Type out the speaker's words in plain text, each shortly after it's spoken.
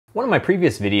One of my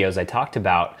previous videos, I talked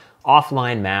about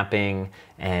offline mapping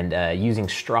and using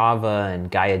Strava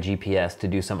and Gaia GPS to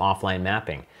do some offline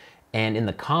mapping. And in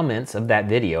the comments of that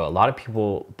video, a lot of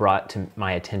people brought to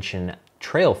my attention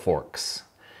Trailforks.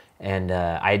 And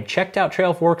I had checked out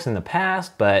Trailforks in the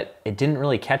past, but it didn't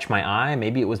really catch my eye.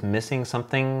 Maybe it was missing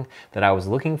something that I was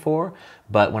looking for.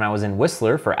 But when I was in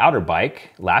Whistler for Outer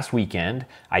Bike last weekend,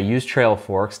 I used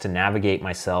Trailforks to navigate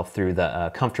myself through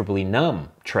the Comfortably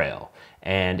Numb trail.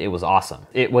 And it was awesome.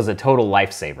 It was a total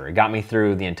lifesaver. It got me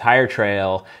through the entire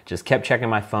trail, just kept checking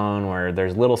my phone where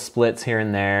there's little splits here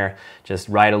and there, just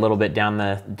ride a little bit down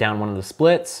one of the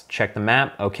splits, check the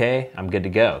map, okay, I'm good to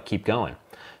go, keep going.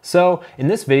 So in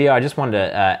this video, I just wanted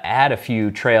to add a few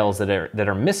trails that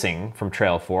are missing from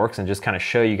Trailforks and just kind of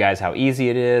show you guys how easy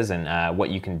it is and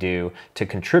what you can do to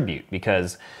contribute,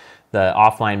 because the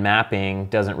offline mapping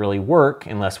doesn't really work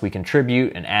unless we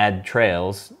contribute and add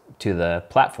trails to the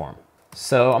platform.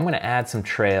 So I'm going to add some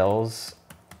trails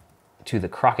to the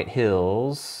Crockett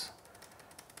Hills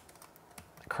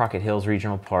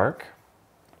Regional Park.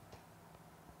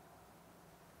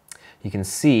 You can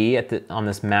see on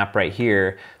this map right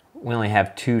here, we only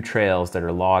have 2 trails that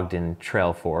are logged in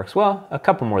Trailforks. Well, a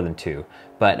couple more than 2,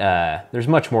 but there's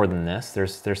much more than this.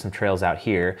 There's some trails out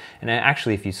here. And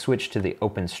actually, if you switch to the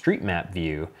OpenStreetMap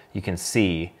view, you can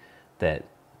see that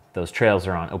those trails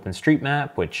are on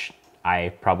OpenStreetMap, which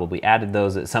I probably added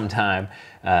those at some time.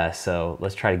 So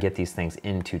let's try to get these things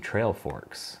into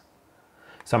Trailforks.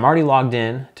 So I'm already logged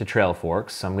in to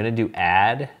Trailforks. So I'm going to do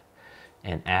add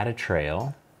and add a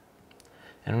trail.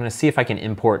 And I'm going to see if I can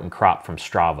import and crop from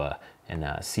Strava and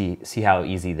see how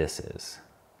easy this is.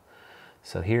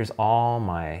 So here's all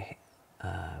my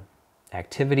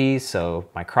activities. So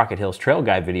my Crockett Hills Trail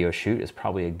Guide video shoot is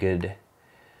probably a good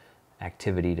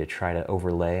activity to try to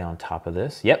overlay on top of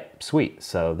this. Yep, sweet.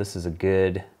 So this is a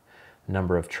good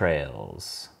number of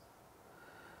trails.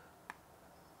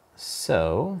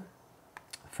 So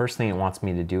first thing it wants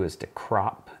me to do is to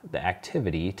crop the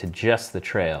activity to just the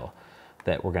trail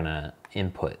that we're gonna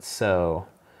input. So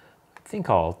I think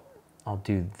I'll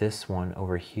do this one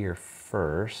over here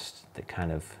first that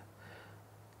kind of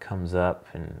comes up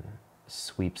and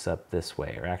sweeps up this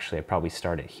way, or actually I probably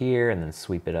start it here and then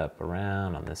sweep it up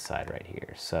around on this side right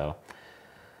here. So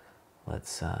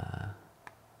let's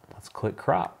click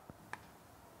crop.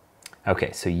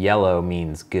 Okay, so yellow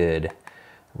means good,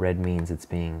 red means it's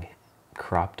being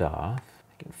cropped off.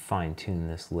 I can fine tune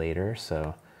this later,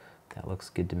 so that looks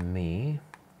good to me.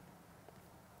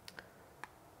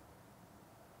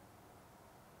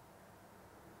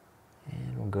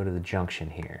 And we'll go to the junction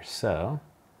here. So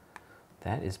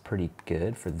that is pretty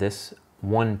good for this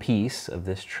one piece of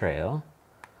this trail.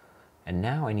 And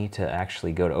now I need to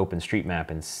actually go to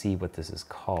OpenStreetMap and see what this is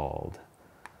called.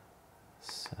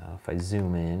 So if I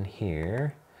zoom in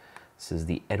here, this is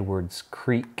the Edwards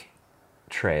Creek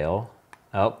Trail.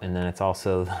 Oh, and then it's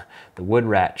also the Wood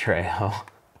Rat Trail.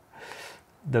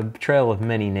 The trail of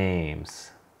many names.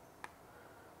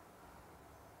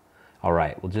 All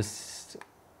right, we'll just,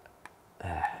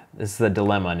 this is a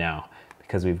dilemma now,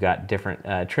 because we've got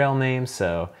different trail names,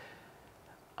 so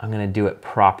I'm going to do it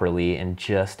properly and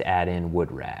just add in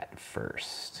Wood Rat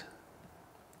first.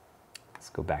 Let's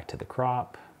go back to the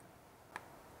crop.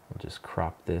 We'll just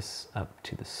crop this up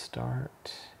to the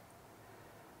start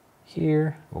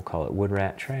here. We'll call it Wood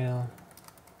Rat Trail.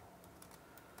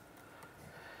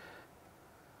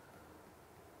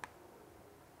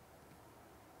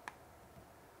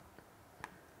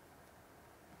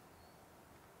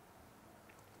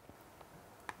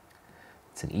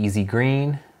 It's an easy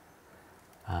green,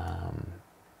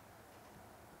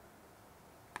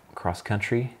 cross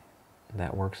country,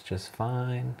 that works just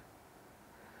fine.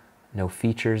 No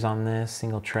features on this,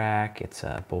 single track, it's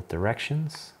both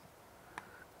directions.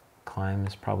 Climb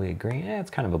is probably a green,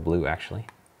 it's kind of a blue actually.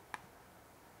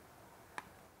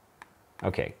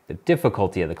 Okay, the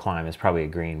difficulty of the climb is probably a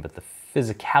green, but the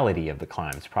physicality of the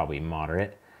climb is probably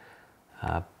moderate.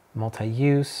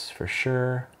 Multi-use for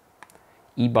sure.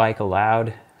 E-bike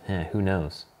allowed, who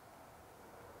knows?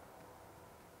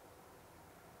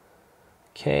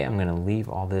 Okay, I'm gonna leave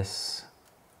all this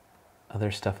other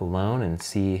stuff alone and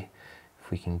see if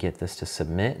we can get this to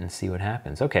submit and see what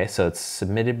happens. Okay, so it's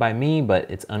submitted by me, but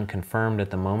it's unconfirmed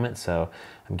at the moment, so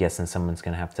I'm guessing someone's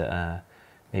gonna have to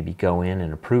maybe go in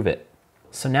and approve it.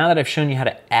 So now that I've shown you how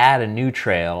to add a new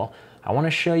trail, I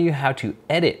wanna show you how to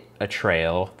edit a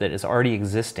trail that is already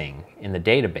existing in the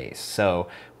database. So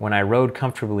when I rode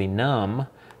Comfortably Numb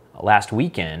last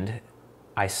weekend,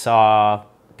 I saw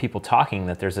people talking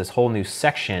that there's this whole new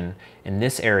section in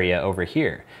this area over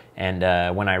here. And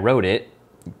when I rode it,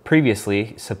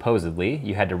 previously, supposedly,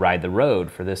 you had to ride the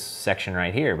road for this section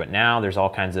right here, but now there's all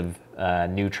kinds of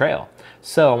new trail.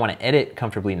 So I want to edit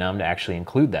Comfortably Numb to actually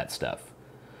include that stuff.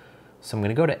 So I'm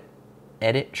going to go to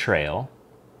Edit Trail.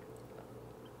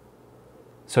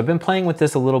 So I've been playing with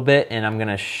this a little bit, and I'm going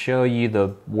to show you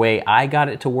the way I got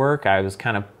it to work. I was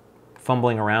kind of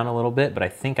fumbling around a little bit, but I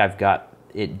think I've got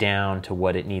it down to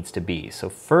what it needs to be. So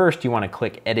first you want to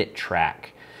click Edit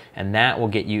Track, and that will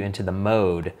get you into the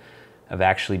mode of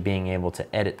actually being able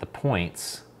to edit the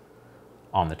points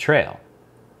on the trail.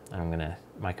 And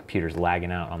my computer's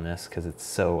lagging out on this because it's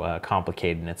so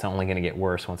complicated, and it's only gonna get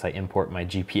worse once I import my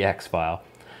GPX file.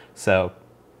 So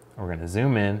we're gonna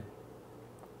zoom in.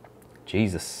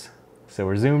 Jesus. So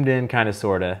we're zoomed in kind of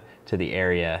sorta to the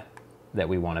area that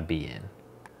we wanna be in.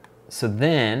 So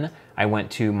then I went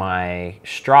to my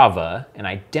Strava and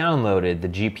I downloaded the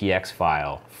GPX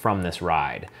file from this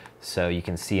ride. So you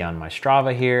can see on my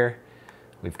Strava here,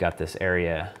 we've got this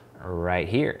area right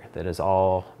here that is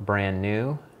all brand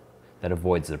new that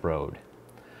avoids the road.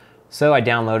 So I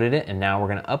downloaded it, and now we're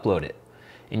gonna upload it.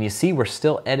 And you see we're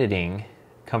still editing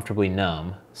Comfortably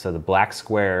Numb, so the black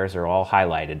squares are all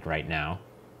highlighted right now.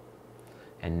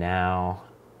 And now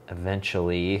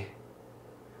eventually,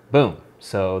 boom.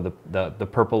 So the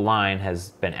purple line has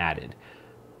been added.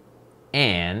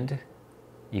 And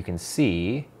you can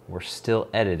see we're still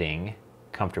editing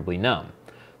Comfortably Numb.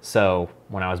 So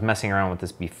when I was messing around with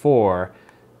this before,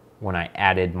 when I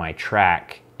added my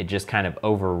track, it just kind of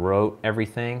overwrote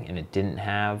everything, and it didn't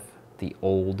have the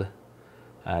old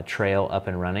trail up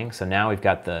and running. So now we've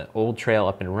got the old trail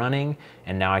up and running,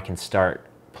 and now I can start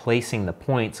placing the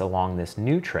points along this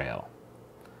new trail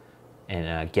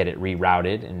and get it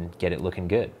rerouted and get it looking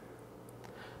good.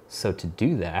 So to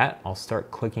do that, I'll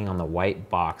start clicking on the white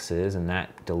boxes, and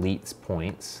that deletes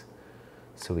points.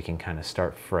 So we can kind of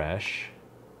start fresh.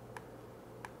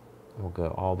 We'll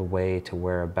go all the way to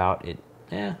where about it,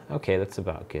 okay, that's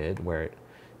about good, where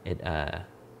it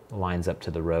lines up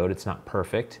to the road. It's not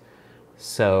perfect.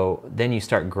 So then you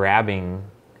start grabbing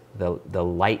the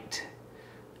light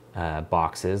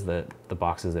boxes, the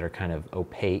boxes that are kind of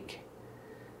opaque,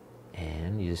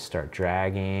 and you just start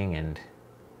dragging and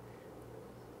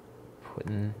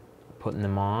putting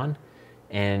them on.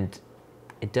 And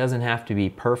it doesn't have to be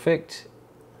perfect,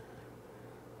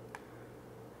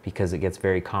 because it gets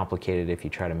very complicated if you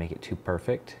try to make it too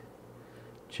perfect,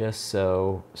 just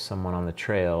so someone on the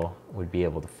trail would be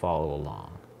able to follow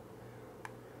along.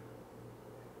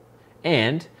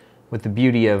 And with the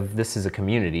beauty of this is a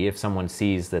community, if someone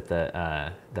sees that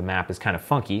the map is kind of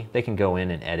funky, they can go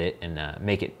in and edit and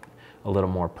make it a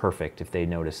little more perfect if they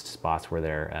noticed spots where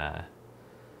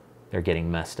they're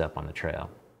getting messed up on the trail.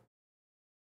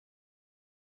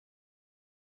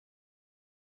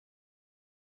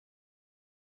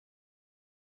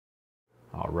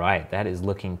 All right, that is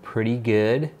looking pretty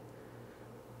good.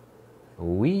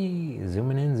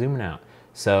 Zooming in, zooming out.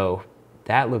 So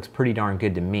that looks pretty darn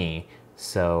good to me.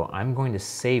 So I'm going to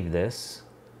save this.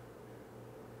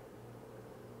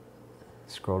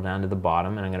 Scroll down to the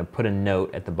bottom, and I'm going to put a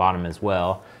note at the bottom as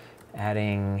well.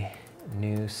 Adding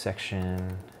new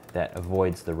section that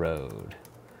avoids the road.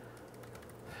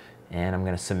 And I'm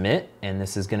going to submit, and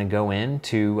this is going to go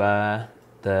into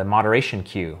the moderation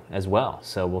queue as well.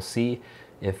 So we'll see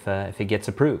if it gets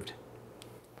approved.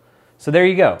 So there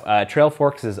you go.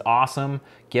 Trailforks is awesome.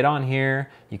 Get on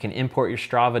here. You can import your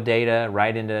Strava data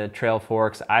right into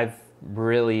Trailforks. I've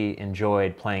really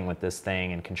enjoyed playing with this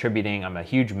thing and contributing. I'm a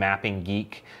huge mapping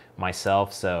geek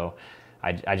myself, so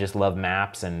I just love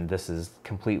maps, and this is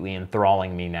completely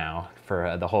enthralling me now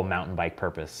for the whole mountain bike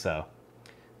purpose. So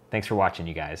thanks for watching,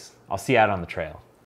 you guys. I'll see you out on the trail.